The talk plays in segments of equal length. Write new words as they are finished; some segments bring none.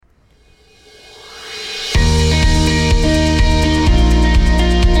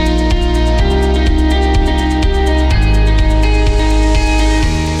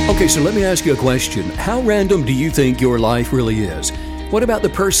so let me ask you a question. How random do you think your life really is? What about the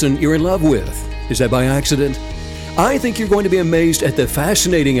person you're in love with? Is that by accident? I think you're going to be amazed at the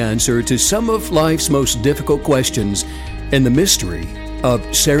fascinating answer to some of life's most difficult questions and the mystery of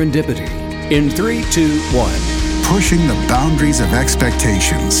serendipity. In 3, 2, 1. Pushing the boundaries of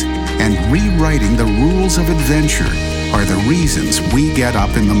expectations and rewriting the rules of adventure are the reasons we get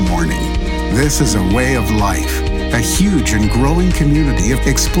up in the morning. This is a way of life, a huge and growing community of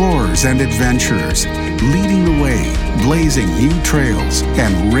explorers and adventurers, leading the way, blazing new trails,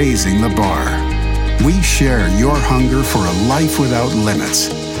 and raising the bar. We share your hunger for a life without limits,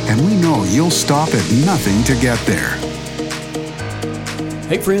 and we know you'll stop at nothing to get there.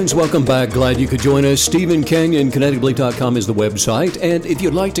 Hey friends, welcome back. Glad you could join us. Stephen Canyon, KineticBelief.com is the website. And if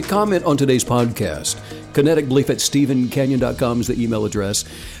you'd like to comment on today's podcast, KineticBelief@StephenCanyon.com is the email address.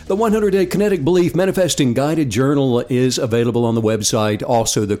 The 100-Day Kinetic Belief Manifesting Guided Journal is available on the website.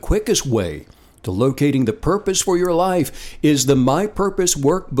 Also, the quickest way to locating the purpose for your life is the My Purpose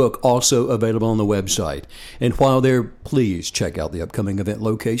Workbook, also available on the website. And while there, please check out the upcoming event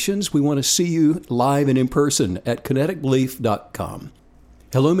locations. We want to see you live and in person at KineticBelief.com.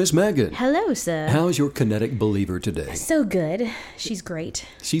 Hello, Miss Megan. Hello, sir. How's your kinetic believer today? So good. She's great.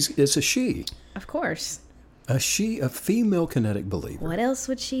 It's a she. Of course. A female kinetic believer. What else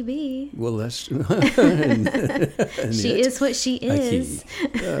would she be? Well, that's... She is what she is.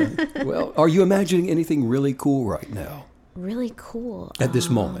 Well, are you imagining anything really cool right now? Really cool. At this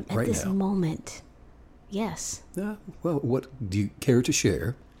moment, right now? At this moment. Yes. Well, what do you care to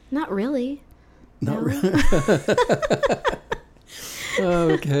share? Not really. Not really.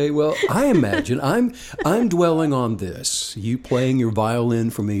 Okay, well, I imagine I'm dwelling on this. You playing your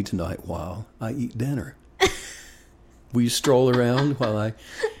violin for me tonight while I eat dinner. Will you stroll around while I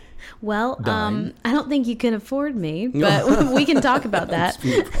dine? I don't think you can afford me, but we can talk about that.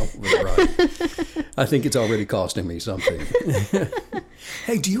 You're probably right. I think it's already costing me something.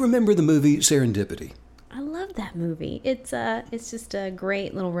 Hey, do you remember the movie Serendipity? I love that movie. It's just a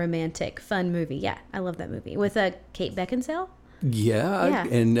great little romantic, fun movie. Yeah, I love that movie with Kate Beckinsale. Yeah.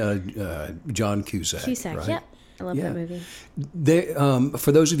 And John Cusack. Right? Yep. I love that movie.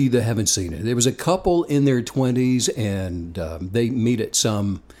 For those of you that haven't seen it, there was a couple in their 20s, and they meet at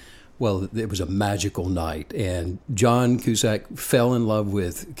it was a magical night, and John Cusack fell in love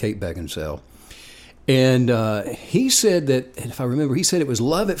with Kate Beckinsale. And he said that, and if I remember, he said it was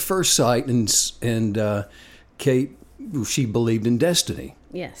love at first sight, and Kate, she believed in destiny.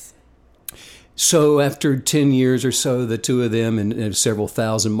 Yes. So after 10 years or so, the two of them and several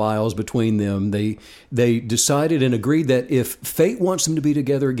thousand miles between them, they decided and agreed that if fate wants them to be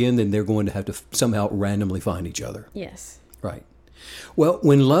together again, then they're going to have to somehow randomly find each other. Yes. Right. Well,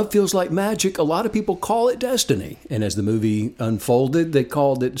 when love feels like magic, a lot of people call it destiny. And as the movie unfolded, they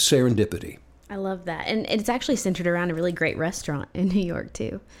called it serendipity. I love that. And it's actually centered around a really great restaurant in New York,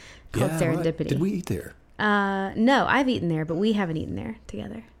 too, called Serendipity. Right. Did we eat there? No, I've eaten there, but we haven't eaten there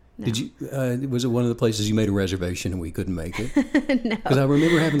together. No. Did you? Was it one of the places you made a reservation and we couldn't make it? No. Because I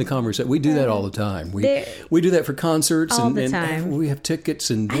remember having the conversation. We do that all the time. We do that for concerts all and, the time. And we have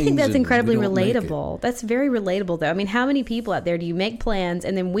tickets and things. I think that's incredibly relatable. That's very relatable, though. I mean, how many people out there do you make plans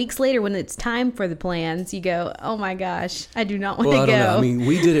and then weeks later, when it's time for the plans, you go, "Oh my gosh, I do not want to go." I don't know. I mean,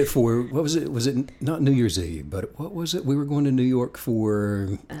 we did it for what was it? Was it not New Year's Eve? But what was it? We were going to New York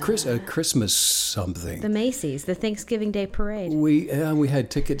for Christmas something. The Macy's, the Thanksgiving Day Parade. We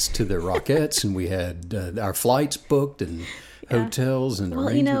had tickets to the Rockettes, and we had our flights booked and hotels and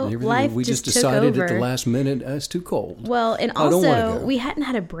arrangements and everything. Life we just decided took at over. the last minute it's too cold. Well, and also we hadn't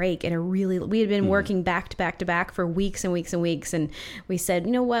had a break in we had been working back to back to back for weeks and weeks and weeks, and we said,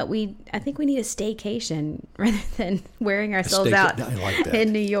 you know what, I think we need a staycation rather than wearing ourselves out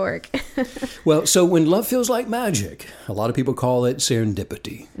in New York. Well, so when love feels like magic, a lot of people call it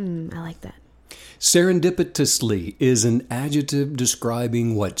serendipity. I like that. Serendipitously is an adjective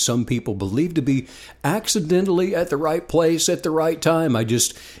describing what some people believe to be accidentally at the right place at the right time.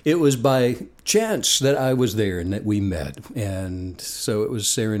 It was by chance that I was there and that we met. And so it was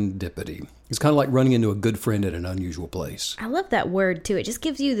serendipity. It's kind of like running into a good friend at an unusual place. I love that word, too. It just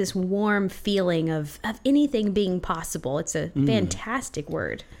gives you this warm feeling of anything being possible. It's a fantastic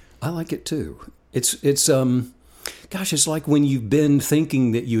word. I like it, too. It's like when you've been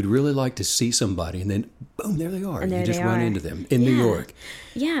thinking that you'd really like to see somebody, and then boom, there they are. And you just run into them in New York.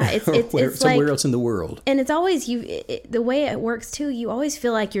 Yeah, it's somewhere else in the world. And it's always the way it works too. You always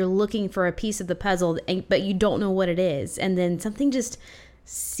feel like you're looking for a piece of the puzzle, but you don't know what it is, and then something just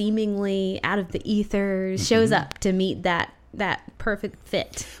seemingly out of the ether shows up to meet that that perfect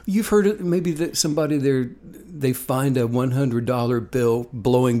fit. You've heard it, maybe that somebody they find a $100 bill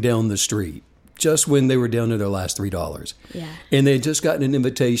blowing down the street just when they were down to their last $3. Yeah. And they had just gotten an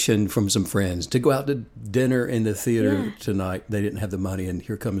invitation from some friends to go out to dinner in the theater tonight. They didn't have the money, and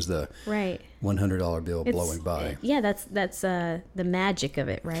here comes the $100 bill blowing by. Yeah, that's the magic of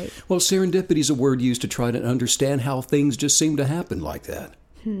it, right? Well, serendipity is a word used to try to understand how things just seem to happen like that.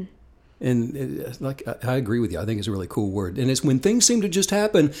 And I agree with you. I think it's a really cool word. And it's when things seem to just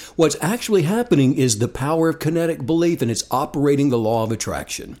happen, what's actually happening is the power of kinetic belief, and it's operating the law of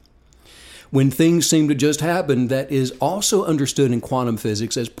attraction. When things seem to just happen, that is also understood in quantum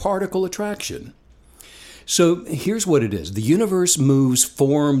physics as particle attraction. So here's what it is. The universe moves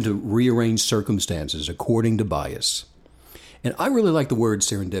form to rearrange circumstances according to bias. And I really like the word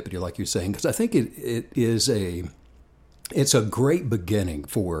serendipity, like you're saying, because I think it's a great beginning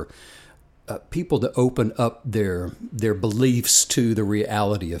for people to open up their beliefs to the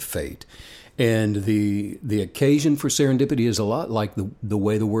reality of fate. And the occasion for serendipity is a lot like the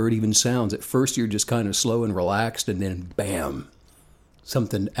way the word even sounds. At first, you're just kind of slow and relaxed, and then bam,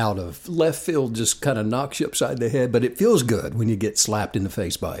 something out of left field just kind of knocks you upside the head. But it feels good when you get slapped in the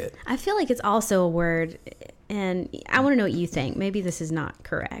face by it. I feel like it's also a word, and I want to know what you think. Maybe this is not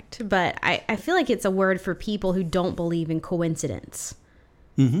correct, but I feel like it's a word for people who don't believe in coincidence.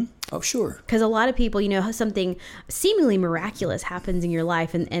 Mm-hmm. Oh, sure. Because a lot of people, something seemingly miraculous happens in your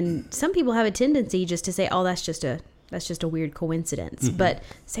life, and some people have a tendency just to say, "Oh, that's just a weird coincidence." Mm-hmm. But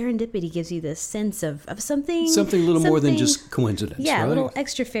serendipity gives you this sense of something a little more than just coincidence. Yeah, right? A little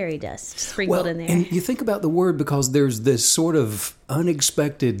extra fairy dust sprinkled in there. And you think about the word because there's this sort of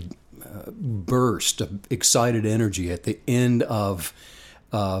unexpected burst of excited energy at the end of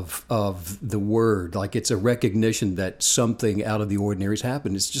the word, like it's a recognition that something out of the ordinary has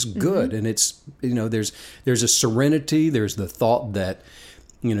happened. It's just good, and it's there's a serenity. There's the thought that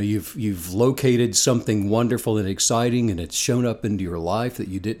you've located something wonderful and exciting, and it's shown up into your life that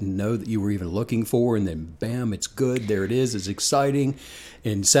you didn't know that you were even looking for, and then bam, it's good. There it is. It's exciting,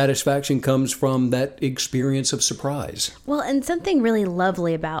 and satisfaction comes from that experience of surprise. Well, and something really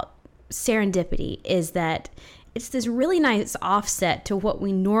lovely about serendipity is that it's this really nice offset to what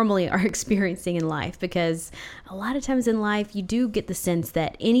we normally are experiencing in life, because a lot of times in life you do get the sense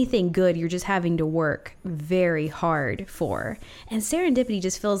that anything good you're just having to work very hard for. And serendipity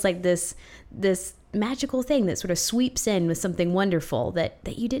just feels like this magical thing that sort of sweeps in with something wonderful that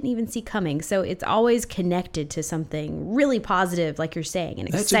you didn't even see coming. So it's always connected to something really positive, like you're saying, and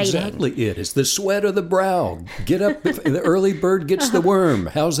exciting. That's exactly it. It's the sweat of the brow. Get up, the early bird gets the worm.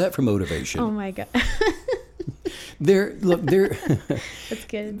 How's that for motivation? Oh my God. That's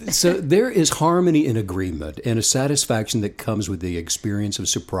good. So there is harmony and agreement and a satisfaction that comes with the experience of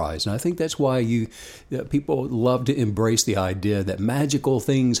surprise. And I think that's why people love to embrace the idea that magical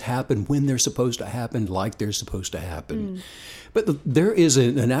things happen when they're supposed to happen, like they're supposed to happen. But there is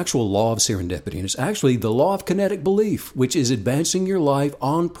an actual law of serendipity, and it's actually the law of kinetic belief, which is advancing your life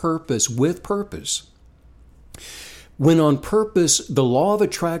on purpose, with purpose. When on purpose, the law of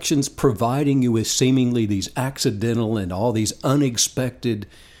attraction's providing you with seemingly these accidental and all these unexpected,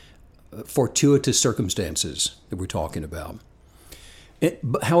 fortuitous circumstances that we're talking about.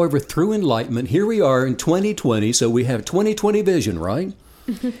 However, through enlightenment, here we are in 2020, so we have 2020 vision, right?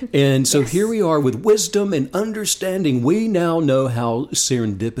 And so Here we are with wisdom and understanding. We now know how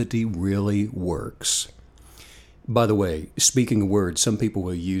serendipity really works. By the way, speaking of words, some people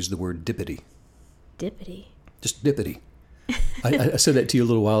will use the word dippity. Dippity? Just dippity. I said that to you a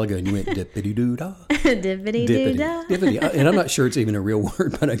little while ago, and you went dippity-doo-dah. Dippity-doo-dah. Dippity. And I'm not sure it's even a real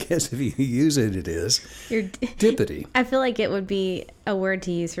word, but I guess if you use it, it is. Dippity. I feel like it would be a word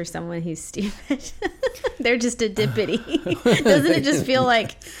to use for someone who's stupid. They're just a dippity. Doesn't it just feel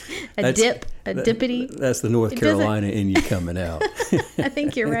like a dippity? That's the North Carolina in you coming out. I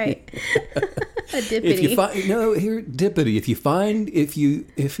think you're right. A dippity. Dippity.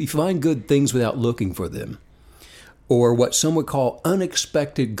 If you find good things without looking for them, or what some would call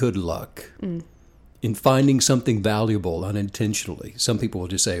unexpected good luck in finding something valuable unintentionally. Some people will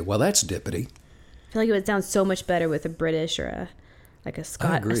just say, well, that's dippity. I feel like it would sound so much better with a British or a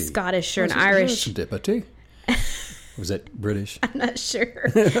Scottish or an Irish. That's dippity. Was that British? I'm not sure.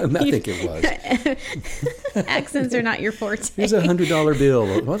 I think it was. Accents are not your forte. Here's a $100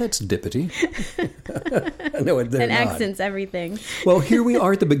 bill. Well, that's dippity. No, they're and not. Accents everything. Well, here we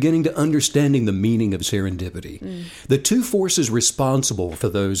are at the beginning to understanding the meaning of serendipity. The two forces responsible for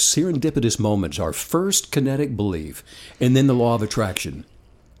those serendipitous moments are first kinetic belief and then the law of attraction.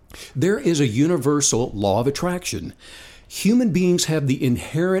 There is a universal law of attraction. Human beings have the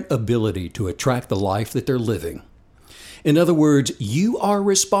inherent ability to attract the life that they're living. In other words, you are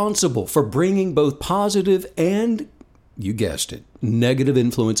responsible for bringing both positive and, you guessed it, negative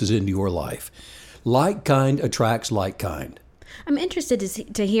influences into your life. Like kind attracts like kind. I'm interested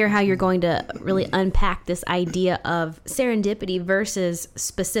to hear how you're going to really unpack this idea of serendipity versus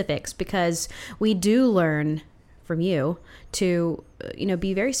specifics, because we do learn from you to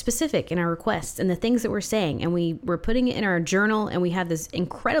be very specific in our requests and the things that we're saying, and we're putting it in our journal, and we have this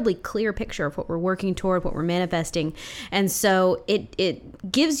incredibly clear picture of what we're working toward, what we're manifesting. And so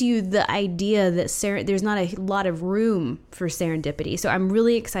it gives you the idea that there's not a lot of room for serendipity. So I'm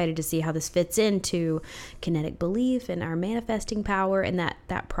really excited to see how this fits into kinetic belief and our manifesting power, and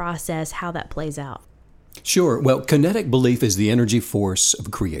that process, how that plays out. Sure. Well, kinetic belief is the energy force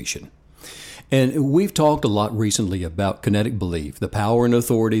of creation. And we've talked a lot recently about kinetic belief, the power and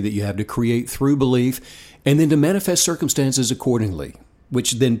authority that you have to create through belief and then to manifest circumstances accordingly,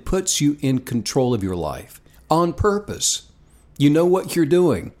 which then puts you in control of your life on purpose. You know what you're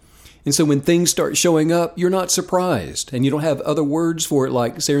doing. And so when things start showing up, you're not surprised, and you don't have other words for it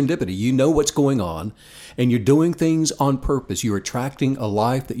like serendipity. You know what's going on, and you're doing things on purpose. You're attracting a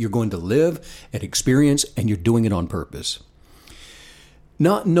life that you're going to live and experience, and you're doing it on purpose.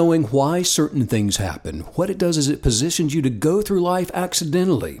 Not knowing why certain things happen, what it does is it positions you to go through life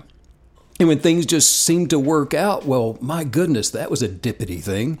accidentally. And when things just seem to work out, well, my goodness, that was a dippity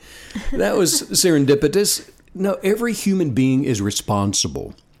thing. That was serendipitous. No, every human being is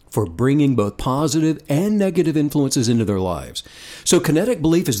responsible for bringing both positive and negative influences into their lives. So kinetic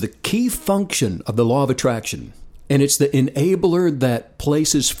belief is the key function of the law of attraction. And it's the enabler that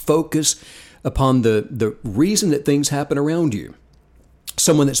places focus upon the reason that things happen around you.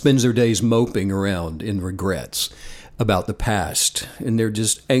 Someone that spends their days moping around in regrets about the past, and they're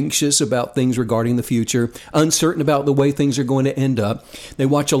just anxious about things regarding the future, uncertain about the way things are going to end up. They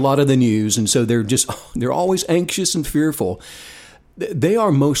watch a lot of the news, and so they're always anxious and fearful. They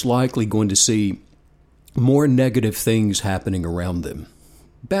are most likely going to see more negative things happening around them,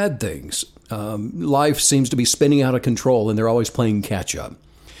 bad things. Life seems to be spinning out of control, and they're always playing catch up.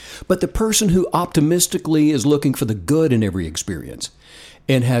 But the person who optimistically is looking for the good in every experience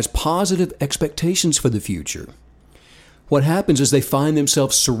and has positive expectations for the future, what happens is they find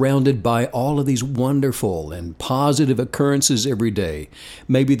themselves surrounded by all of these wonderful and positive occurrences every day.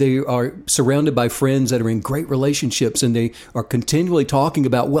 Maybe they are surrounded by friends that are in great relationships, and they are continually talking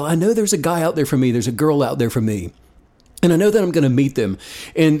about, well, I know there's a guy out there for me, there's a girl out there for me. And I know that I'm going to meet them,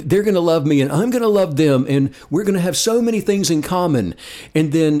 and they're going to love me, and I'm going to love them, and we're going to have so many things in common.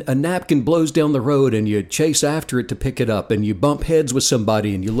 And then a napkin blows down the road, and you chase after it to pick it up, and you bump heads with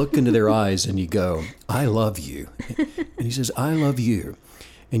somebody, and you look into their eyes, and you go, I love you. And he says, I love you.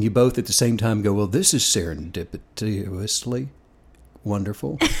 And you both at the same time go, well, this is serendipitously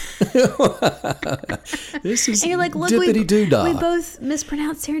wonderful. This is, and you're like, look, we both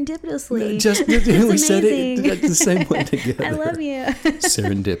mispronounced serendipitously. Just we said it the same way together. I love you.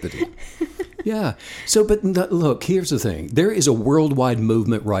 Serendipity. Yeah. So, but look, here's the thing. There is a worldwide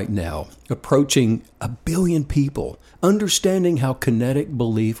movement right now approaching 1 billion people understanding how kinetic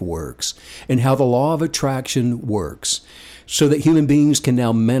belief works and how the law of attraction works, so that human beings can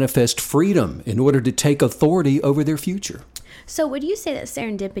now manifest freedom in order to take authority over their future. So would you say that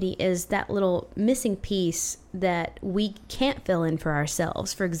serendipity is that little missing piece that we can't fill in for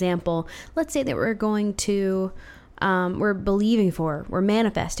ourselves? For example, let's say that we're going to, we're believing for, we're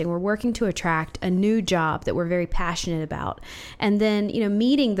manifesting, we're working to attract a new job that we're very passionate about. And then,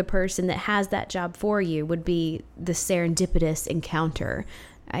 meeting the person that has that job for you would be the serendipitous encounter,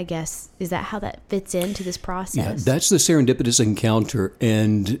 I guess. Is that how that fits into this process? Yeah, that's the serendipitous encounter,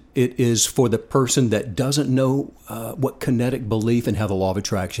 and it is for the person that doesn't know what kinetic belief and how the law of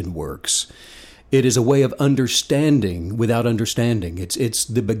attraction works. It is a way of understanding without understanding. It's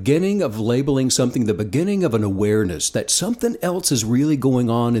the beginning of labeling something, the beginning of an awareness that something else is really going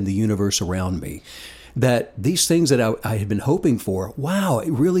on in the universe around me. That these things that I had been hoping for, wow,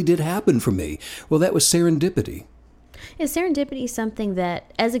 it really did happen for me. Well, that was serendipity. Is serendipity something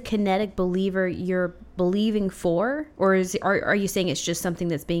that, as a kinetic believer, you're believing for? Or are you saying it's just something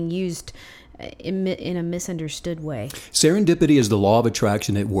that's being used in a misunderstood way? Serendipity is the law of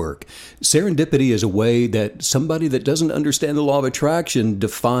attraction at work. Serendipity is a way that somebody that doesn't understand the law of attraction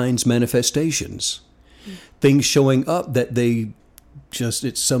defines manifestations. Things showing up that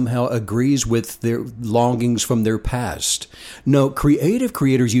it somehow agrees with their longings from their past. No, creative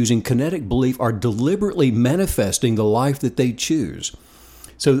creators using kinetic belief are deliberately manifesting the life that they choose.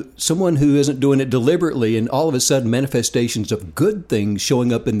 So someone who isn't doing it deliberately and all of a sudden manifestations of good things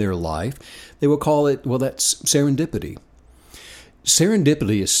showing up in their life, they will call it, well, that's serendipity.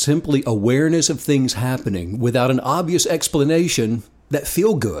 Serendipity is simply awareness of things happening without an obvious explanation that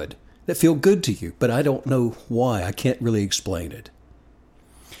feel good to you, but I don't know why. I can't really explain it.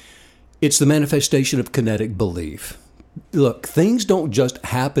 It's the manifestation of kinetic belief. Look, things don't just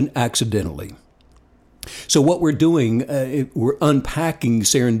happen accidentally. So what we're doing, we're unpacking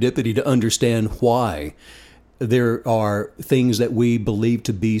serendipity to understand why there are things that we believe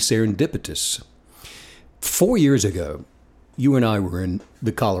to be serendipitous. 4 years ago, you and I were in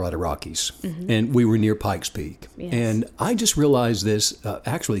the Colorado Rockies, and we were near Pikes Peak. Yes. And I just realized this,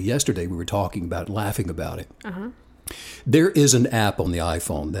 actually yesterday we were talking about it, laughing about it. There is an app on the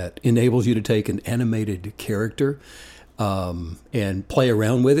iPhone that enables you to take an animated character and play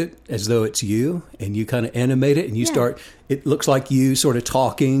around with it as though it's you, and you kind of animate it, and you start, it looks like you sort of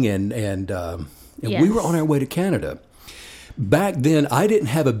talking, and we were on our way to Canada. Back then, I didn't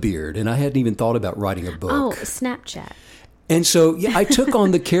have a beard, and I hadn't even thought about writing a book. Oh, Snapchat. And so, I took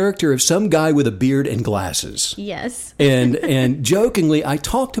on the character of some guy with a beard and glasses. Yes. And jokingly, I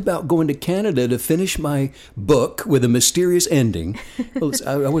talked about going to Canada to finish my book with a mysterious ending. Well,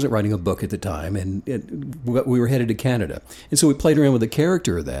 I wasn't writing a book at the time, and we were headed to Canada. And so we played around with the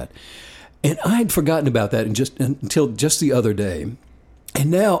character of that. And I had forgotten about that until just the other day.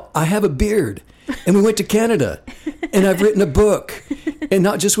 And now I have a beard, and we went to Canada, and I've written a book. And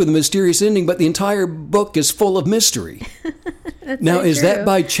not just with a mysterious ending, but the entire book is full of mystery. Now, is that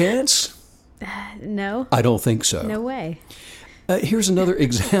by chance? No. I don't think so. No way. Here's another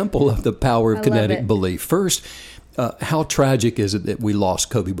example of the power of kinetic belief. First, how tragic is it that we lost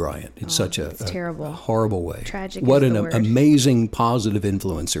Kobe Bryant in such a horrible way? Tragic. What an amazing positive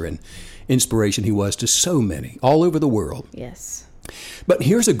influencer and inspiration he was to so many all over the world. Yes. But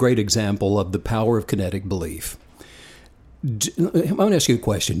here's a great example of the power of kinetic belief. I'm going to ask you a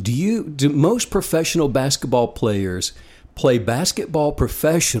question. Do most professional basketball players play basketball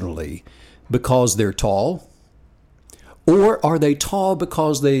professionally because they're tall? Or are they tall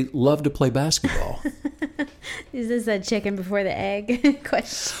because they love to play basketball? Is this a chicken before the egg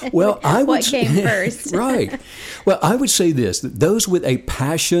question? Well, what came first? Right. Well, I would say this, that those with a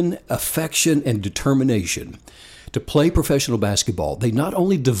passion, affection, and determination to play professional basketball, they not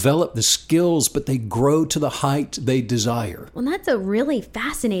only develop the skills, but they grow to the height they desire. Well, that's a really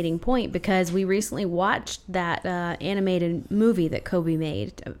fascinating point, because we recently watched that animated movie that Kobe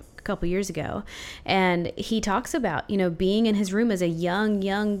made a couple years ago, and he talks about, being in his room as a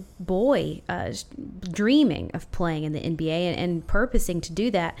young boy, dreaming of playing in the NBA and purposing to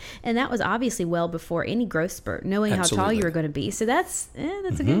do that, and that was obviously well before any growth spurt, knowing how tall you were going to be. So that's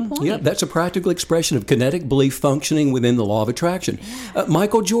a good point. Yeah, that's a practical expression of kinetic belief functioning within the law of attraction.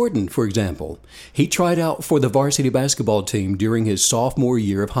 Michael Jordan, for example, he tried out for the varsity basketball team during his sophomore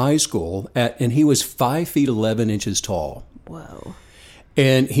year of high school, and he was 5 feet 11 inches tall. Whoa.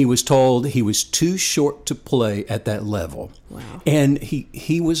 And he was told he was too short to play at that level. Wow. And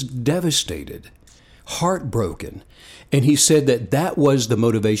he was devastated, heartbroken. And he said that was the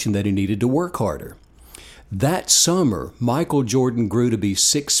motivation that he needed to work harder. That summer, Michael Jordan grew to be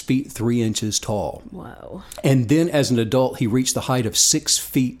 6 feet 3 inches tall. Whoa. And then as an adult, he reached the height of 6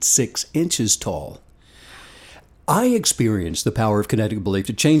 feet 6 inches tall. I experienced the power of kinetic belief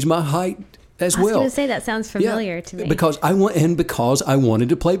to change my height as well. I was going to say, that sounds familiar to me. Because I wanted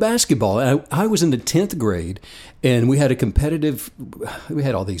to play basketball. I was in the 10th grade, and we had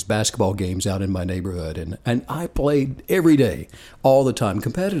all these basketball games out in my neighborhood, and I played every day, all the time,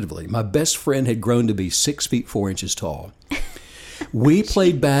 competitively. My best friend had grown to be 6 feet 4 inches tall. We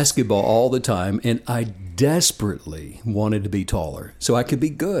played basketball all the time, and I desperately wanted to be taller so I could be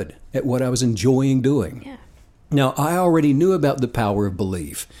good at what I was enjoying doing. Yeah. Now, I already knew about the power of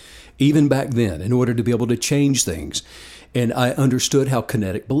belief, even back then, in order to be able to change things. And I understood how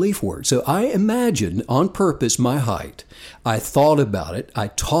kinetic belief worked. So I imagined on purpose my height. I thought about it. I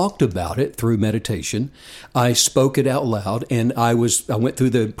talked about it through meditation. I spoke it out loud, and I went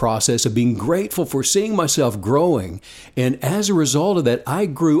through the process of being grateful for seeing myself growing. And as a result of that, I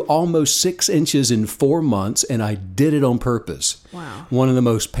grew almost 6 inches in 4 months, and I did it on purpose. Wow. One of the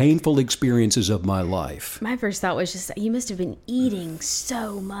most painful experiences of my life. My first thought was just, you must have been eating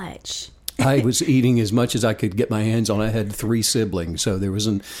so much. I was eating as much as I could get my hands on. I had 3 siblings, so there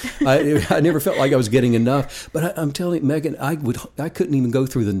wasn't. I never felt like I was getting enough. But I'm telling you, Megan, I couldn't even go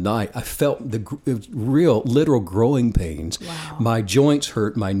through the night. I felt the real, literal growing pains. Wow. My joints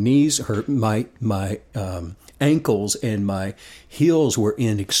hurt, my knees hurt, my ankles and my heels were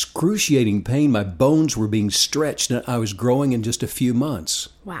in excruciating pain. My bones were being stretched, and I was growing in just a few months.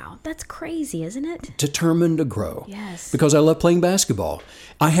 Wow, that's crazy, isn't it? Determined to grow. Yes. Because I love playing basketball.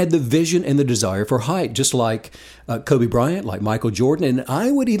 I had the vision and the desire for height, just like Kobe Bryant, like Michael Jordan, and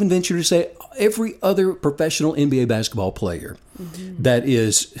I would even venture to say every other professional NBA basketball player that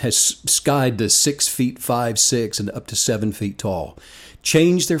has skied the 6 feet 5, 6, and up to 7 feet tall.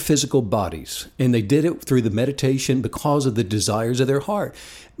 Changed their physical bodies, and they did it through the meditation because of the desires of their heart.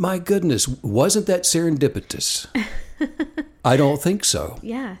 My goodness, wasn't that serendipitous? I don't think so.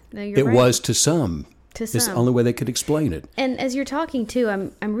 Yeah, no, you're it right. was to some. To It's the some. only way they could explain it. And as you're talking too,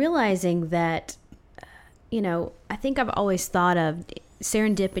 I'm realizing that, I think I've always thought of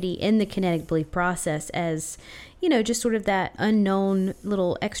serendipity in the kinetic belief process as, just sort of that unknown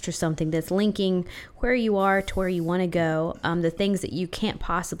little extra something that's linking where you are to where you want to go, the things that you can't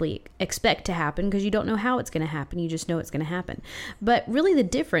possibly expect to happen because you don't know how it's going to happen. You just know it's going to happen. But really the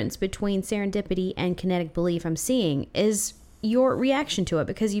difference between serendipity and kinetic belief I'm seeing is your reaction to it,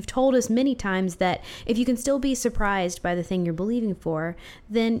 because you've told us many times that if you can still be surprised by the thing you're believing for,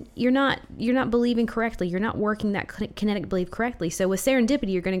 then you're not believing correctly. You're not working that kinetic belief correctly. So with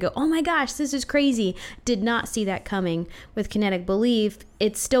serendipity, you're going to go, oh my gosh, this is crazy. Did not see that coming. With kinetic belief,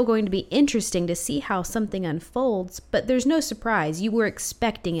 it's still going to be interesting to see how something unfolds, but there's no surprise. You were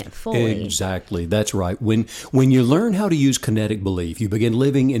expecting it fully. Exactly. That's right. When you learn how to use kinetic belief, you begin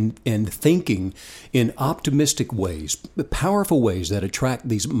living and thinking in optimistic ways, powerful ways that attract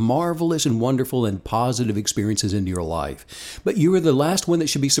these marvelous and wonderful and positive experiences into your life. But you are the last one that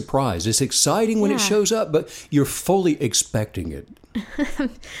should be surprised. It's exciting when it shows up, but you're fully expecting it.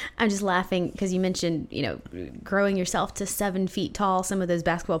 I'm just laughing because you mentioned, growing yourself to 7 feet tall, some of those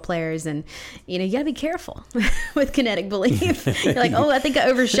basketball players, and, you got to be careful with kinetic belief. You're like, oh, I think I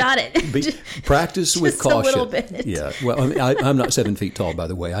overshot it. Practice with caution. Just a little bit. Yeah. Well, I'm not 7 feet tall, by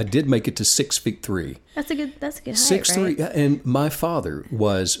the way. I did make it to 6 feet 3. That's a good height, 6'3", right? and my father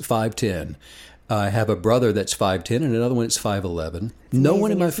was 5'10". I have a brother that's 5'10" and another one that's 5'11". No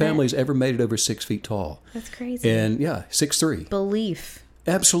one in my family has ever made it over 6 feet tall. That's crazy. And 6'3". Belief.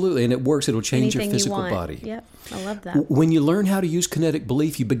 Absolutely, and it works. It'll change Anything your physical you want. body. Yep, I love that. When you learn how to use kinetic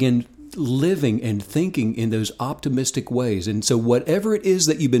belief, you begin living and thinking in those optimistic ways. And so whatever it is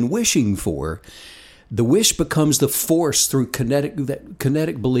that you've been wishing for, the wish becomes the force through that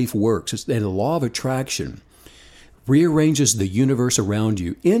kinetic belief works. And the law of attraction rearranges the universe around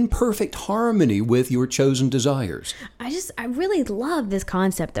you in perfect harmony with your chosen desires. I really love this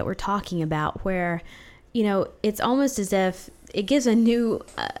concept that we're talking about where, it's almost as if it gives a new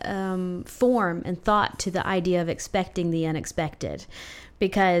form and thought to the idea of expecting the unexpected.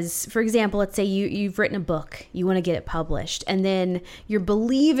 Because, for example, let's say you've written a book, you want to get it published, and then you're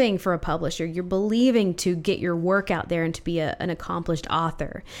believing for a publisher, you're believing to get your work out there and to be an accomplished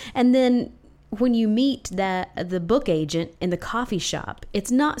author. And then when you meet the book agent in the coffee shop,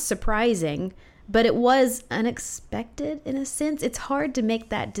 it's not surprising, but it was unexpected in a sense. It's hard to make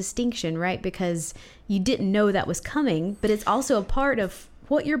that distinction, right? Because you didn't know that was coming, but it's also a part of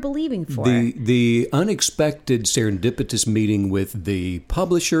what you're believing for. The unexpected serendipitous meeting with the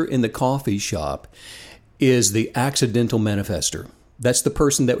publisher in the coffee shop is the accidental manifester. That's the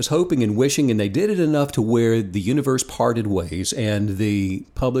person that was hoping and wishing, and they did it enough to where the universe parted ways and the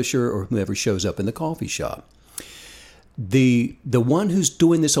publisher or whoever shows up in the coffee shop. The one who's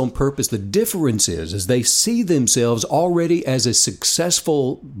doing this on purpose, the difference is they see themselves already as a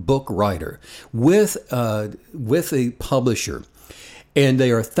successful book writer with a publisher. And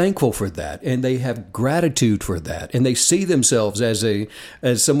they are thankful for that, and they have gratitude for that, and they see themselves as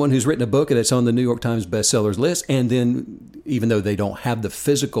someone who's written a book that's on the New York Times bestsellers list. And then, even though they don't have the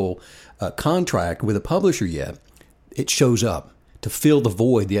physical contract with a publisher yet, it shows up to fill the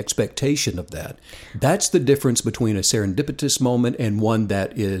void, the expectation of that. That's the difference between a serendipitous moment and one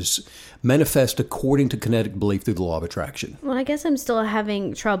that is manifest according to kinetic belief through the law of attraction. Well, I guess I'm still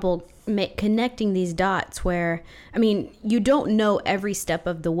having trouble connecting these dots where, you don't know every step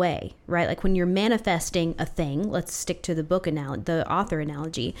of the way, right? Like when you're manifesting a thing, let's stick to the book analogy, the author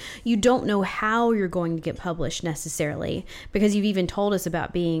analogy, you don't know how you're going to get published necessarily, because you've even told us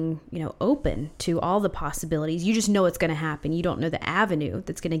about being, open to all the possibilities. You just know it's going to happen. You don't know the avenue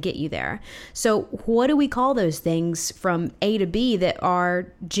that's going to get you there. So what do we call those things from A to B that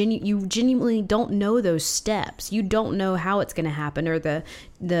are you genuinely don't know those steps? You don't know how it's going to happen, or the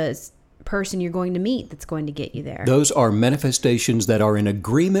person you're going to meet that's going to get you there. Those are manifestations that are in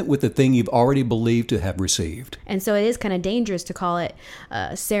agreement with the thing you've already believed to have received. And so it is kind of dangerous to call it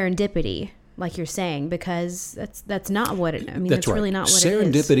serendipity, like you're saying, because that's not what it. That's right. really not what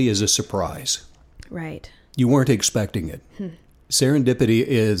Serendipity it is. is a surprise. Right. You weren't expecting it. Serendipity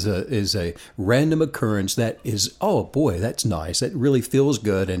is a random occurrence that is, oh boy, that's nice. That really feels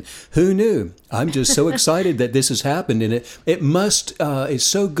good. And who knew? I'm just so excited that this has happened. And it's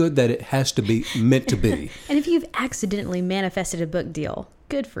so good that it has to be meant to be. And if you've accidentally manifested a book deal,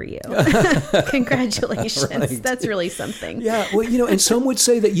 good for you. Congratulations. Right. That's really something. Yeah. Well, and some would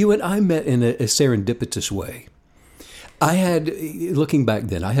say that you and I met in a serendipitous way. Looking back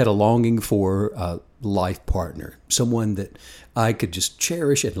then, I had a longing for a life partner, someone that I could just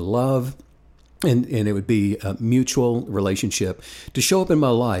cherish and love, and it would be a mutual relationship to show up in my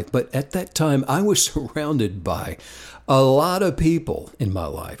life. But at that time, I was surrounded by a lot of people in my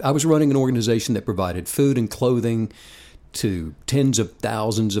life. I was running an organization that provided food and clothing to tens of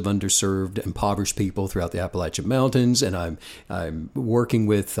thousands of underserved, impoverished people throughout the Appalachian Mountains, and I'm working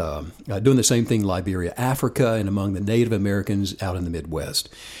with doing the same thing in Liberia, Africa, and among the Native Americans out in the Midwest.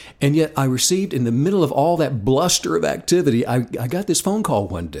 And yet, I received in the middle of all that bluster of activity, I got this phone call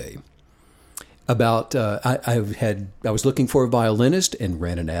one day about I was looking for a violinist and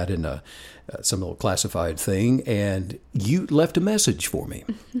ran an ad in some little classified thing, and you left a message for me.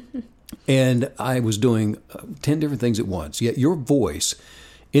 And I was doing 10 different things at once. Yet your voice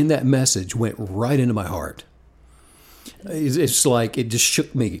in that message went right into my heart. It's like it just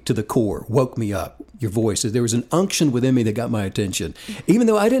shook me to the core, woke me up. Your voice. There was an unction within me that got my attention, even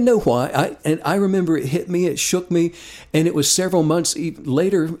though I didn't know why. I remember it hit me, it shook me, and it was several months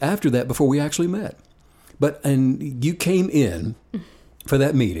later after that before we actually met. And you came in for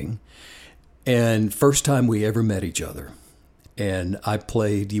that meeting, and first time we ever met each other. And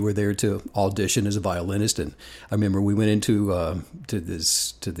you were there to audition as a violinist. And I remember we went into to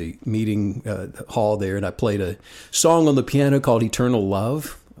the meeting hall there, and I played a song on the piano called Eternal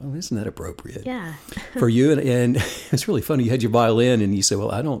Love. Oh, isn't that appropriate? Yeah. For you? And it's really funny. You had your violin, and you said,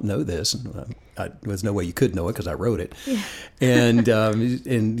 well, I don't know this. And there's no way you could know it because I wrote it. Yeah.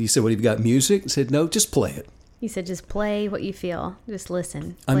 And you said, well, you've got music? I said, no, just play it. You said, just play what you feel. Just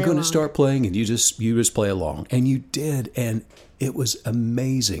listen. I'm going to start playing, and you just play along. And you did, and it was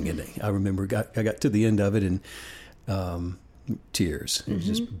amazing. And I remember I got to the end of it, and tears. It was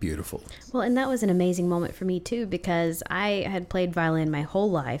just beautiful. Well, and that was an amazing moment for me, too, because I had played violin my whole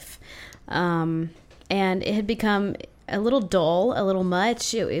life. And it had become a little dull, a little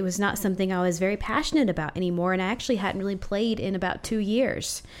much. It was not something I was very passionate about anymore. And I actually hadn't really played in about 2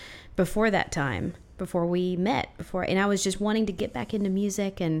 years before that time. Before we met, and I was just wanting to get back into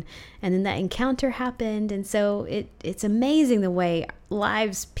music, and then that encounter happened, and so it's amazing the way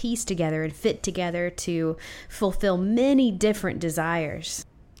lives piece together and fit together to fulfill many different desires.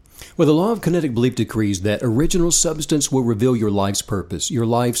 Well, the law of kinetic belief decrees that original substance will reveal your life's purpose, your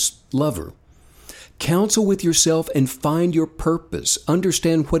life's lover. Counsel with yourself and find your purpose.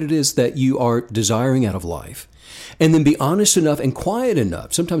 Understand what it is that you are desiring out of life. And then be honest enough and quiet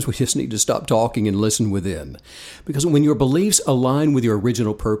enough. Sometimes we just need to stop talking and listen within. Because when your beliefs align with your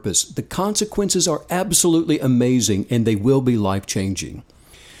original purpose, the consequences are absolutely amazing, and they will be life-changing.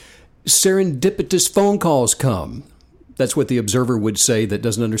 Serendipitous phone calls come. That's what the observer would say that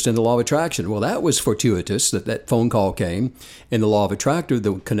doesn't understand the law of attraction. Well, that was fortuitous that phone call came. In the law of attraction,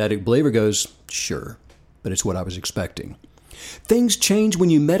 the kinetic believer goes, sure, but it's what I was expecting. Things change when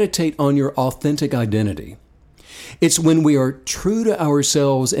you meditate on your authentic identity. It's when we are true to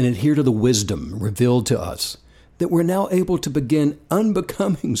ourselves and adhere to the wisdom revealed to us that we're now able to begin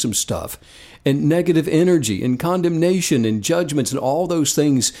unbecoming some stuff, and negative energy and condemnation and judgments and all those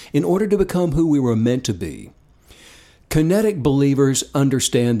things in order to become who we were meant to be. Kinetic believers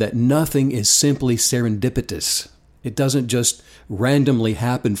understand that nothing is simply serendipitous. It doesn't just randomly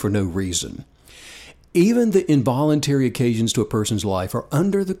happen for no reason. Even the involuntary occasions to a person's life are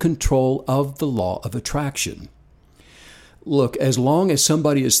under the control of the law of attraction. Look, as long as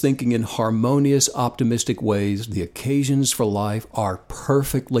somebody is thinking in harmonious, optimistic ways, the occasions for life are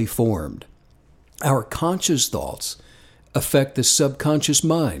perfectly formed. Our conscious thoughts affect the subconscious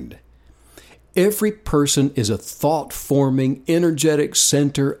mind. Every person is a thought-forming, energetic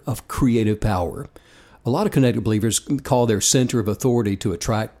center of creative power. A lot of kinetic believers call their center of authority to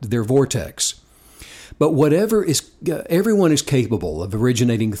attract their vortex. But everyone is capable of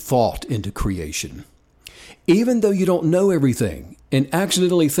originating thought into creation. Even though you don't know everything and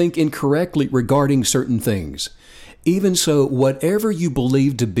accidentally think incorrectly regarding certain things, even so, whatever you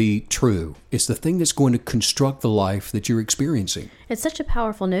believe to be true is the thing that's going to construct the life that you're experiencing. It's such a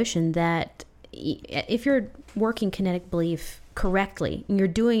powerful notion that if you're working kinetic belief correctly and you're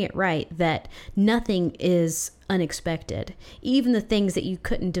doing it right, that nothing is unexpected. Even the things that you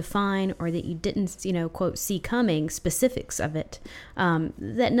couldn't define or that you didn't, quote, see coming, specifics of it,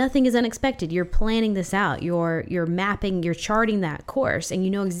 that nothing is unexpected. You're planning this out. You're mapping, you're charting that course, and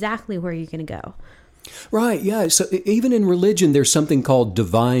you know exactly where you're going to go. Right, yeah. So even in religion, there's something called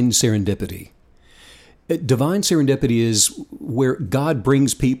divine serendipity. Divine serendipity is where God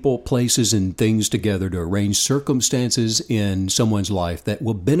brings people, places, and things together to arrange circumstances in someone's life that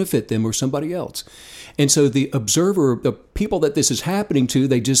will benefit them or somebody else. And so the observer, the people that this is happening to,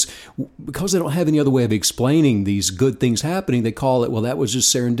 they just, because they don't have any other way of explaining these good things happening, they call it, well, that was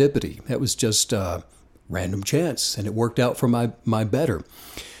just serendipity. That was just random chance, and it worked out for my better.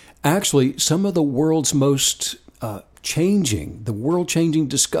 Actually, some of the world's most world-changing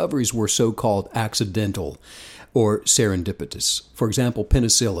discoveries were so-called accidental or serendipitous. For example,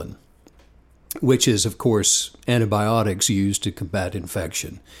 penicillin, which is, of course, antibiotics used to combat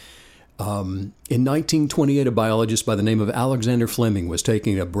infection. In 1928, a biologist by the name of Alexander Fleming was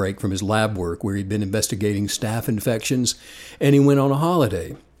taking a break from his lab work where he'd been investigating staph infections, and he went on a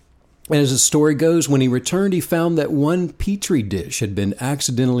holiday. And as the story goes, when he returned, he found that one petri dish had been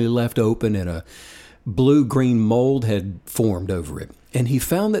accidentally left open and a blue-green mold had formed over it. And he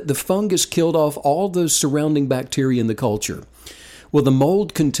found that the fungus killed off all the surrounding bacteria in the culture. Well, the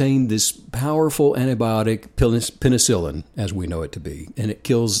mold contained this powerful antibiotic, penicillin, as we know it to be, and it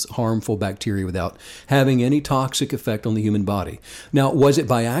kills harmful bacteria without having any toxic effect on the human body. Now, was it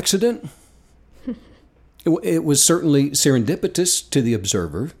by accident? It was certainly serendipitous to the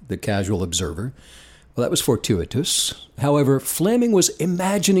observer, the casual observer. Well, that was fortuitous. However, Fleming was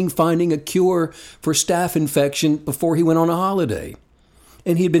imagining finding a cure for staph infection before he went on a holiday.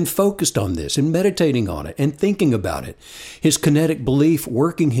 And he had been focused on this and meditating on it and thinking about it. His kinetic belief,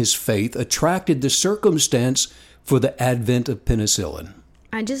 working his faith, attracted the circumstance for the advent of penicillin.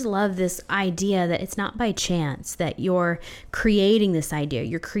 I just love this idea that it's not by chance that you're creating this idea.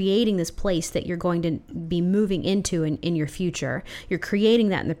 You're creating this place that you're going to be moving into in your future. You're creating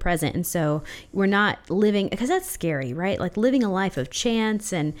that in the present. And so we're not living, because that's scary, right? Like living a life of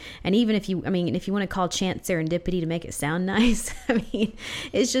chance. And even if you want to call chance serendipity to make it sound nice,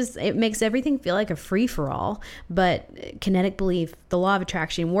 it makes everything feel like a free for all. But kinetic belief, the law of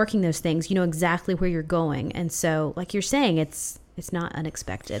attraction, working those things, you know exactly where you're going. And so like you're saying, it's not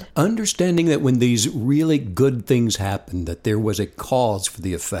unexpected. Understanding that when these really good things happen, that there was a cause for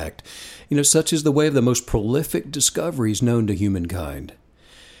the effect, such as the way of the most prolific discoveries known to humankind.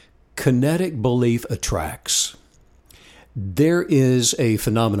 Kinetic belief attracts. There is a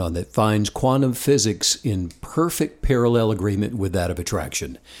phenomenon that finds quantum physics in perfect parallel agreement with that of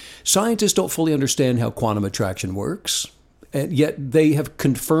attraction. Scientists don't fully understand how quantum attraction works. And yet they have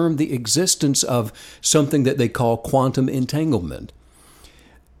confirmed the existence of something that they call quantum entanglement.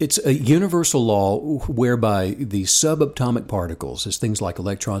 It's a universal law whereby the subatomic particles, as things like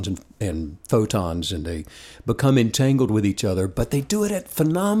electrons and photons, and they become entangled with each other, but they do it at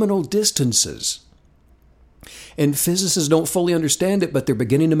phenomenal distances. And physicists don't fully understand it, but they're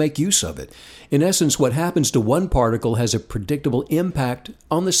beginning to make use of it. In essence, what happens to one particle has a predictable impact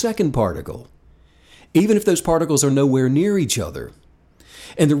on the second particle, even if those particles are nowhere near each other.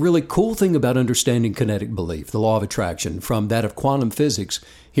 And the really cool thing about understanding kinetic belief, the law of attraction, from that of quantum physics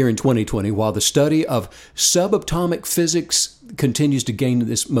here in 2020, while the study of subatomic physics continues to gain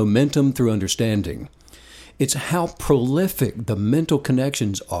this momentum through understanding, it's how prolific the mental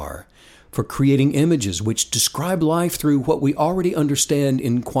connections are for creating images which describe life through what we already understand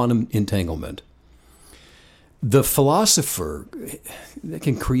in quantum entanglement. The philosopher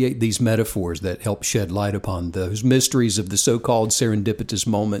can create these metaphors that help shed light upon those mysteries of the so-called serendipitous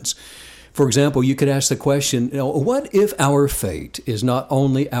moments. For example, you could ask the question, what if our fate is not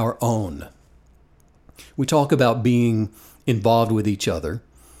only our own? We talk about being involved with each other.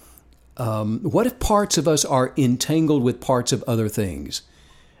 What if parts of us are entangled with parts of other things?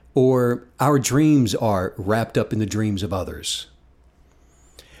 Or our dreams are wrapped up in the dreams of others?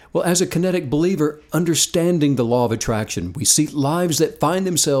 Well, as a kinetic believer, understanding the law of attraction, we see lives that find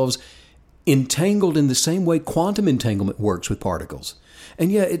themselves entangled in the same way quantum entanglement works with particles.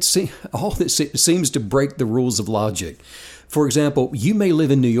 And yet, all this seems to break the rules of logic. For example, you may live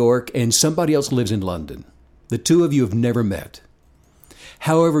in New York and somebody else lives in London. The two of you have never met.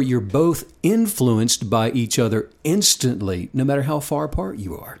 However, you're both influenced by each other instantly, no matter how far apart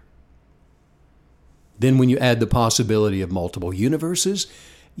you are. Then when you add the possibility of multiple universes,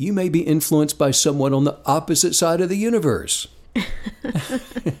 you may be influenced by someone on the opposite side of the universe.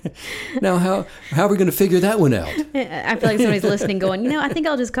 Now, how are we going to figure that one out? I feel like somebody's listening going, I think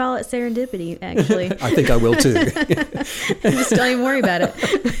I'll just call it serendipity, actually. I think I will too. Just don't even worry about it.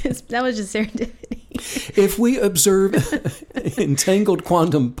 That was just serendipity. If we observe entangled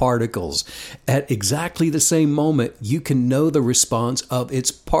quantum particles at exactly the same moment, you can know the response of its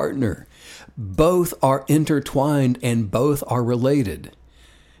partner. Both are intertwined and both are related.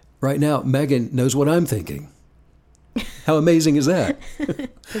 Right now, Megan knows what I'm thinking. How amazing is that?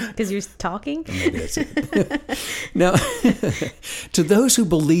 Because you're talking? Maybe that's it. Now, to those who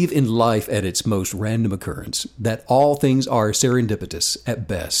believe in life at its most random occurrence, that all things are serendipitous at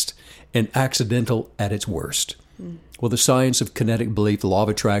best and accidental at its worst, well, the science of kinetic belief, the law of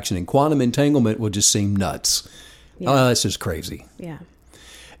attraction, and quantum entanglement will just seem nuts. Yeah. Oh, that's just crazy. Yeah.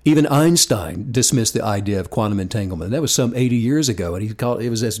 Even Einstein dismissed the idea of quantum entanglement. That was some 80 years ago, and he called it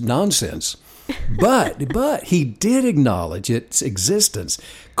was as nonsense. But he did acknowledge its existence,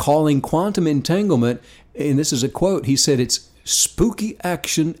 calling quantum entanglement, and this is a quote, he said it's spooky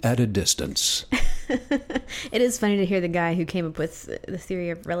action at a distance. It is funny to hear the guy who came up with the theory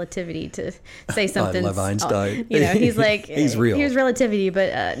of relativity to say something. I love Einstein. He's like, he's real. Here's relativity,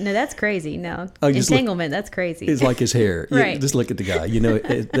 but no, that's crazy. No, entanglement, that's crazy. It's like his hair. Right. Just look at the guy.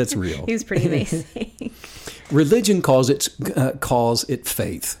 That's real. He was pretty amazing. Religion calls it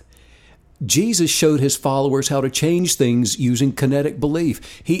faith. Jesus showed his followers how to change things using kinetic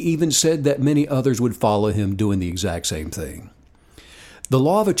belief. He even said that many others would follow him doing the exact same thing. The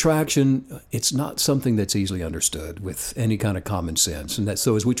law of attraction, it's not something that's easily understood with any kind of common sense. And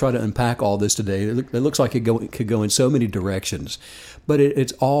so as we try to unpack all this today, it looks like it could go in so many directions. But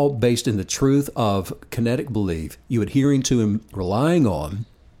it's all based in the truth of kinetic belief, you adhering to and relying on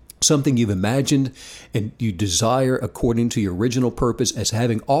something you've imagined and you desire according to your original purpose as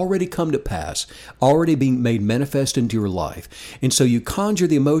having already come to pass, already being made manifest into your life. And so you conjure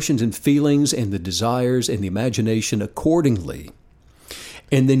the emotions and feelings and the desires and the imagination accordingly.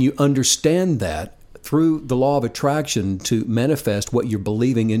 And then you understand that through the law of attraction to manifest what you're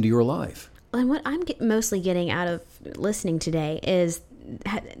believing into your life. And what I'm mostly getting out of listening today is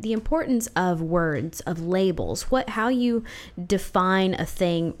the importance of words, of labels. How you define a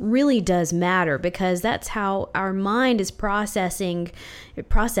thing really does matter, because that's how our mind is processing,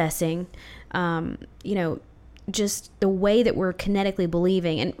 just the way that we're kinetically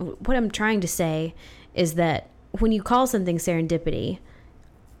believing. And what I'm trying to say is that when you call something serendipity,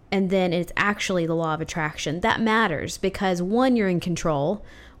 and then it's actually the law of attraction, that matters, because one, you're in control.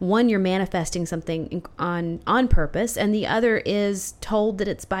 One, you're manifesting something on purpose, and the other is told that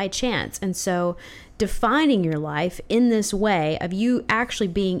it's by chance. And so defining your life in this way of you actually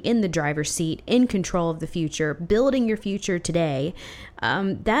being in the driver's seat, in control of the future, building your future today,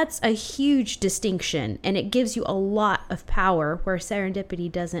 that's a huge distinction, and it gives you a lot of power where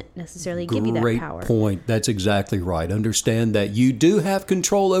serendipity doesn't necessarily give you that power. Great point. That's exactly right. Understand that you do have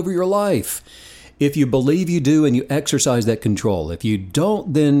control over your life. If you believe you do and you exercise that control. If you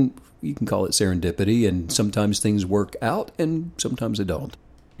don't, then you can call it serendipity, and sometimes things work out and sometimes they don't.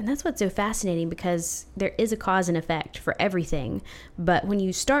 And that's what's so fascinating, because there is a cause and effect for everything. But when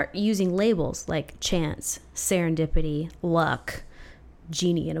you start using labels like chance, serendipity, luck,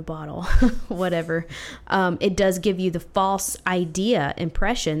 genie in a bottle, whatever, it does give you the false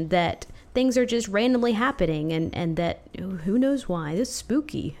impression that things are just randomly happening, and that who knows why. This is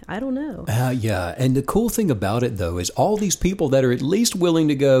spooky. I don't know. Yeah. And the cool thing about it, though, is all these people that are at least willing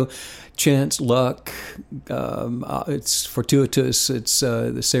to go chance, luck, it's fortuitous, it's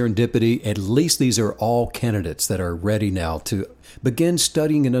the serendipity. At least these are all candidates that are ready now to begin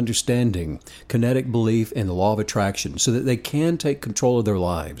studying and understanding kinetic belief and the law of attraction so that they can take control of their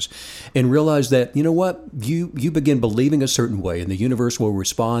lives and realize that, you know what, you begin believing a certain way and the universe will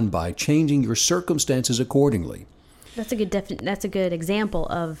respond by changing your circumstances accordingly. That's a good example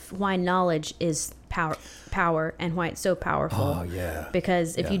of why knowledge is power and why it's so powerful. Oh, yeah.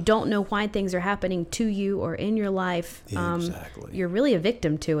 Because if you don't know why things are happening to you or in your life, you're really a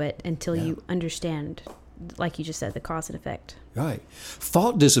victim to it until you understand, like you just said, the cause and effect. Right.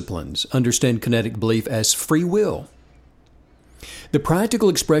 Thought disciplines understand kinetic belief as free will. The practical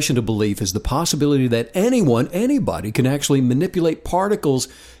expression of belief is the possibility that anybody can actually manipulate particles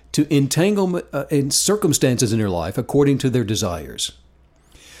to entangle in circumstances in their life according to their desires.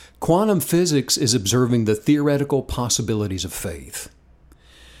 Quantum physics is observing the theoretical possibilities of faith.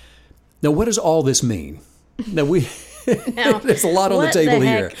 Now, what does all this mean? Now, there's a lot on the table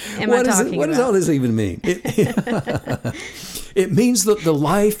here. What does all this even mean? It means that the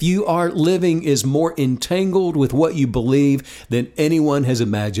life you are living is more entangled with what you believe than anyone has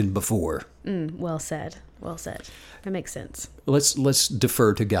imagined before. Well said. Well said. That makes sense. Let's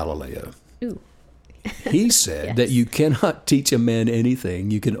defer to Galileo. Ooh. He said Yes. that you cannot teach a man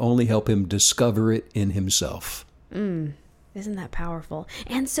anything. You can only help him discover it in himself. Isn't that powerful?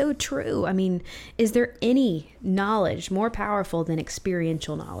 And so true. I mean, is there any knowledge more powerful than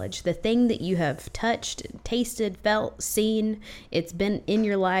experiential knowledge? The thing that you have touched, tasted, felt, seen, it's been in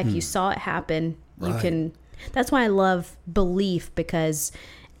your life, you saw it happen. You Right. can. That's why I love belief, because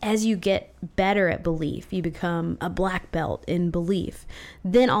as you get better at belief, you become a black belt in belief.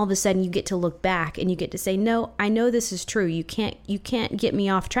 Then all of a sudden you get to look back and you get to say, no, I know this is true. You can't get me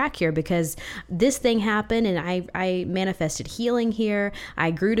off track here, because this thing happened and I manifested healing here.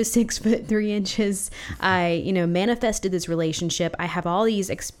 I grew to 6'3". I, manifested this relationship. I have all these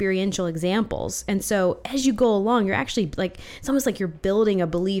experiential examples. And so as you go along, you're actually it's almost like you're building a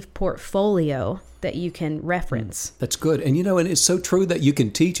belief portfolio that you can reference. That's good. And and it's so true that you can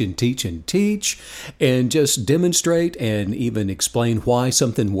teach and teach and teach and just demonstrate and even explain why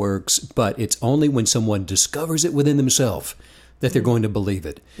something works, but it's only when someone discovers it within themselves that they're going to believe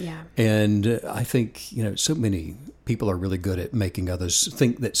it. Yeah. And I think, so many people are really good at making others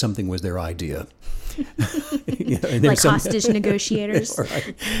think that something was their idea. And Like hostage negotiators.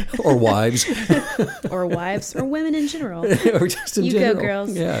 Right. Or wives. Or wives, or women in general. Or just in You general. go,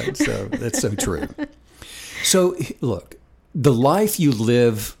 girls. Yeah, so that's so true. So, look, the life you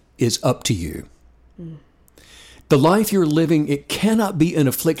live is up to you. The life you're living, it cannot be an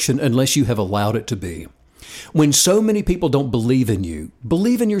affliction unless you have allowed it to be. When so many people don't believe in you,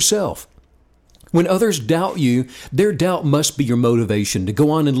 believe in yourself. When others doubt you, their doubt must be your motivation to go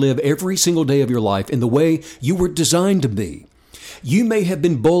on and live every single day of your life in the way you were designed to be. You may have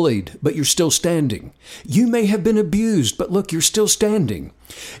been bullied, but you're still standing. You may have been abused, but look, you're still standing.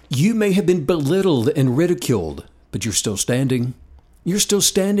 You may have been belittled and ridiculed, but you're still standing. You're still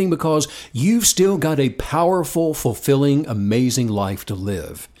standing because you've still got a powerful, fulfilling, amazing life to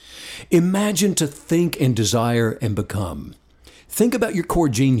live. Imagine to think and desire and become. Think about your core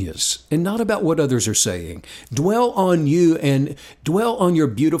genius and not about what others are saying. Dwell on you and dwell on your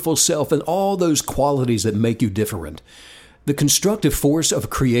beautiful self and all those qualities that make you different. The constructive force of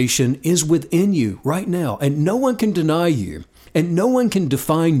creation is within you right now, and no one can deny you, and no one can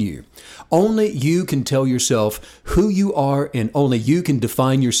define you. Only you can tell yourself who you are, and only you can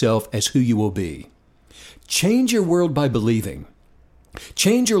define yourself as who you will be. Change your world by believing.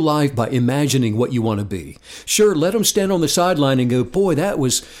 Change your life by imagining what you want to be. Sure, let them stand on the sideline and go, boy, that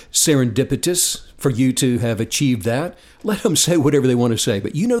was serendipitous for you to have achieved that. Let them say whatever they want to say,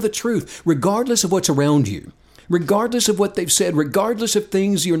 but you know the truth, regardless of what's around you. Regardless of what they've said, regardless of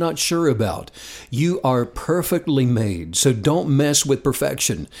things you're not sure about, you are perfectly made, so don't mess with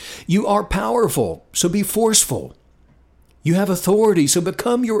perfection. You are powerful, so be forceful. You have authority, so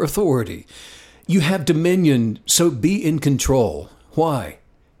become your authority. You have dominion, so be in control. Why?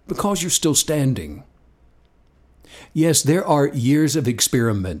 Because you're still standing. Yes, there are years of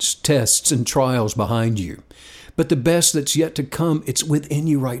experiments, tests, and trials behind you, but the best that's yet to come, it's within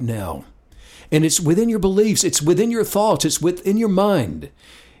you right now. And it's within your beliefs, it's within your thoughts, it's within your mind,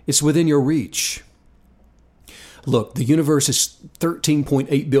 it's within your reach. Look, the universe is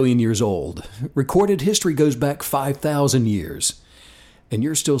 13.8 billion years old. Recorded history goes back 5,000 years. And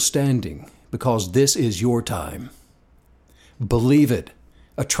you're still standing because this is your time. Believe it,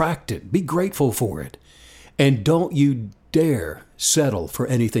 attract it, be grateful for it, and don't you dare settle for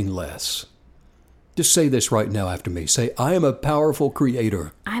anything less. Just say this right now after me. Say, I am a powerful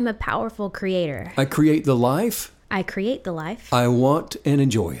creator. I'm a powerful creator. I create the life. I create the life. I want and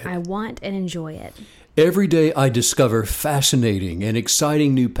enjoy it. I want and enjoy it. Every day I discover fascinating and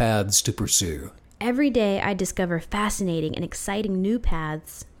exciting new paths to pursue. Every day I discover fascinating and exciting new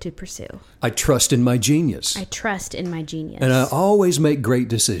paths to pursue. I trust in my genius. I trust in my genius. And I always make great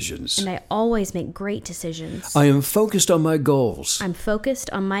decisions. And I always make great decisions. I am focused on my goals. I'm focused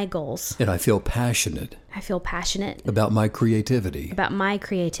on my goals. And I feel passionate. I feel passionate about my creativity. About my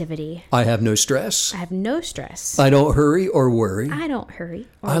creativity. I have no stress. I have no stress. I don't hurry or worry. I don't hurry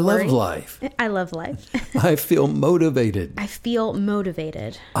or I worry. love life. I love life. I feel motivated. I feel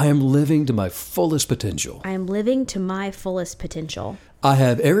motivated. I am living to my fullest potential. I am living to my fullest potential. I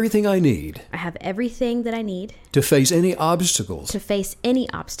have everything I need. I have everything that I need. To face any obstacles. To face any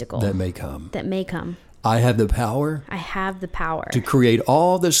obstacle. That may come. That may come. I have the power. I have the power. To create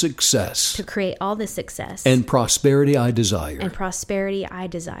all the success. To create all the success. And prosperity I desire. And prosperity I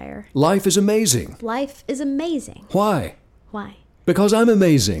desire. Life is amazing. Life is amazing. Why? Why? Because I'm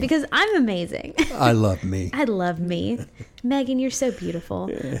amazing. Because I'm amazing. I love me. I love me. Megan, you're so beautiful.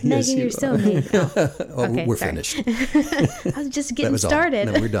 Yes, Megan, you're so amazing. Oh, okay, we're sorry. finished. I was just getting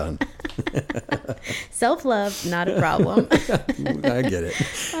started. No, we're done. Self-love, not a problem. I get it.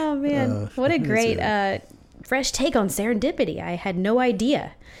 Oh, man. What a great fresh take on serendipity. I had no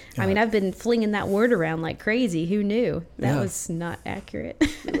idea. I mean, I've been flinging that word around like crazy. Who knew? That was not accurate.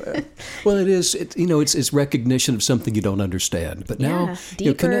 Well, it is. It's recognition of something you don't understand. But now,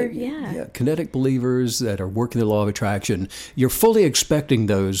 deeper, kinetic believers that are working the law of attraction, you're fully expecting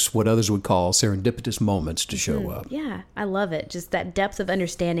those, what others would call serendipitous moments, to show up. Yeah, I love it. Just that depth of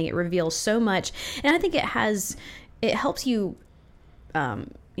understanding. It reveals so much. And I think it helps you,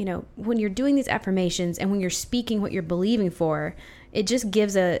 when you're doing these affirmations and when you're speaking what you're believing for, it just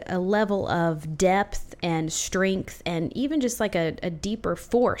gives a level of depth and strength and even just like a deeper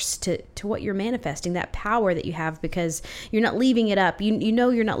force to what you're manifesting, that power that you have, because you're not leaving it up. You know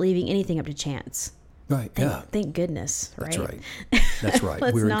you're not leaving anything up to chance. Right, Thank goodness, right? That's right.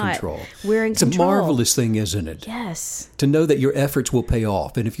 We're in control. We're in control. It's a marvelous thing, isn't it? Yes. To know that your efforts will pay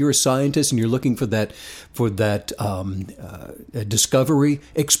off. And if you're a scientist and you're looking for that discovery,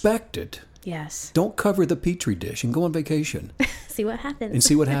 expect it. Yes. Don't cover the Petri dish and go on vacation. See what happens. And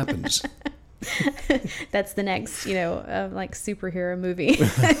see what happens. That's the next, like superhero movie.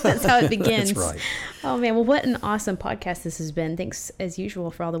 That's how it begins. That's right. Oh man, well, what an awesome podcast this has been. Thanks as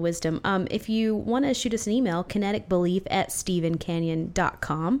usual for all the wisdom. If you want to shoot us an email,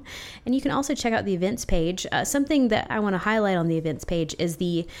 kineticbelief@stephencanyon.com. And you can also check out the events page. Something that I want to highlight on the events page is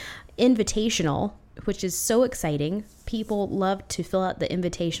the invitational, which is so exciting. People love to fill out the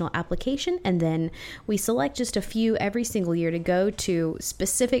invitational application, and then we select just a few every single year to go to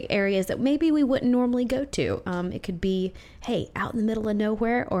specific areas that maybe we wouldn't normally go to. It could be, out in the middle of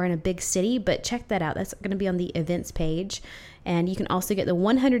nowhere or in a big city, but check that out. That's going to be on the events page. And you can also get the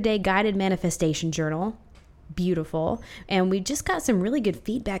 100-day guided manifestation journal. Beautiful. And we just got some really good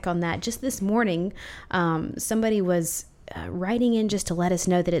feedback on that. Just this morning, somebody was writing in just to let us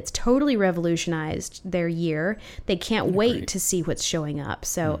know that it's totally revolutionized their year. They can't wait to see what's showing up.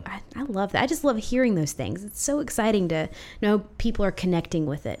 So I love that. I just love hearing those things. It's so exciting to know people are connecting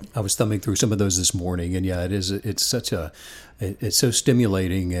with it. I was thumbing through some of those this morning, and it's so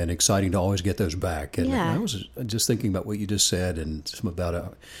stimulating and exciting to always get those back. And I was just thinking about what you just said and some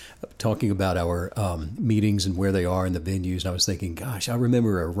about talking about our meetings and where they are in the venues. And I was thinking, gosh, I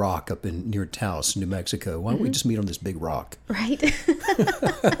remember a rock up near Taos, New Mexico. Why don't we just meet on this big rock? Right.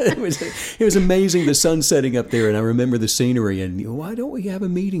 It was amazing, the sun setting up there, and I remember the scenery. And why don't we have a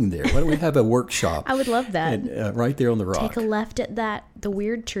meeting there? Why don't we have a workshop? I would love that. And, right there on the rock. Take a left at the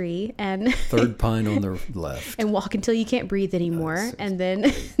weird tree and third pine on the left, and walk until you can't breathe anymore, and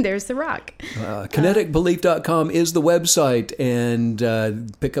then there's the rock. Kineticbelief.com is the website, and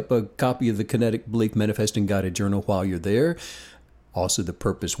pick up a copy of the Kinetic Belief Manifesting Guided Journal while you're there. Also, the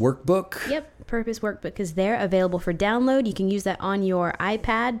Purpose Workbook. Yep, Purpose Workbook is there, available for download. You can use that on your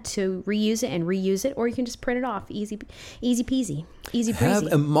iPad to reuse it and reuse it, or you can just print it off. Easy peasy. Easy breezy. Have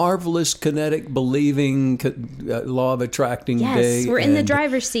a marvelous kinetic believing law of attracting day. Yes, we're in the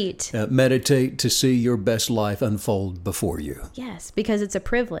driver's seat. Meditate to see your best life unfold before you. Yes, because it's a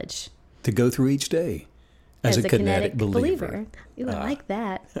privilege to go through each day as a kinetic believer. Ooh, I like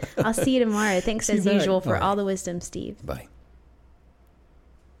that. I'll see you tomorrow. Thanks as usual for all the wisdom, Steve. Bye.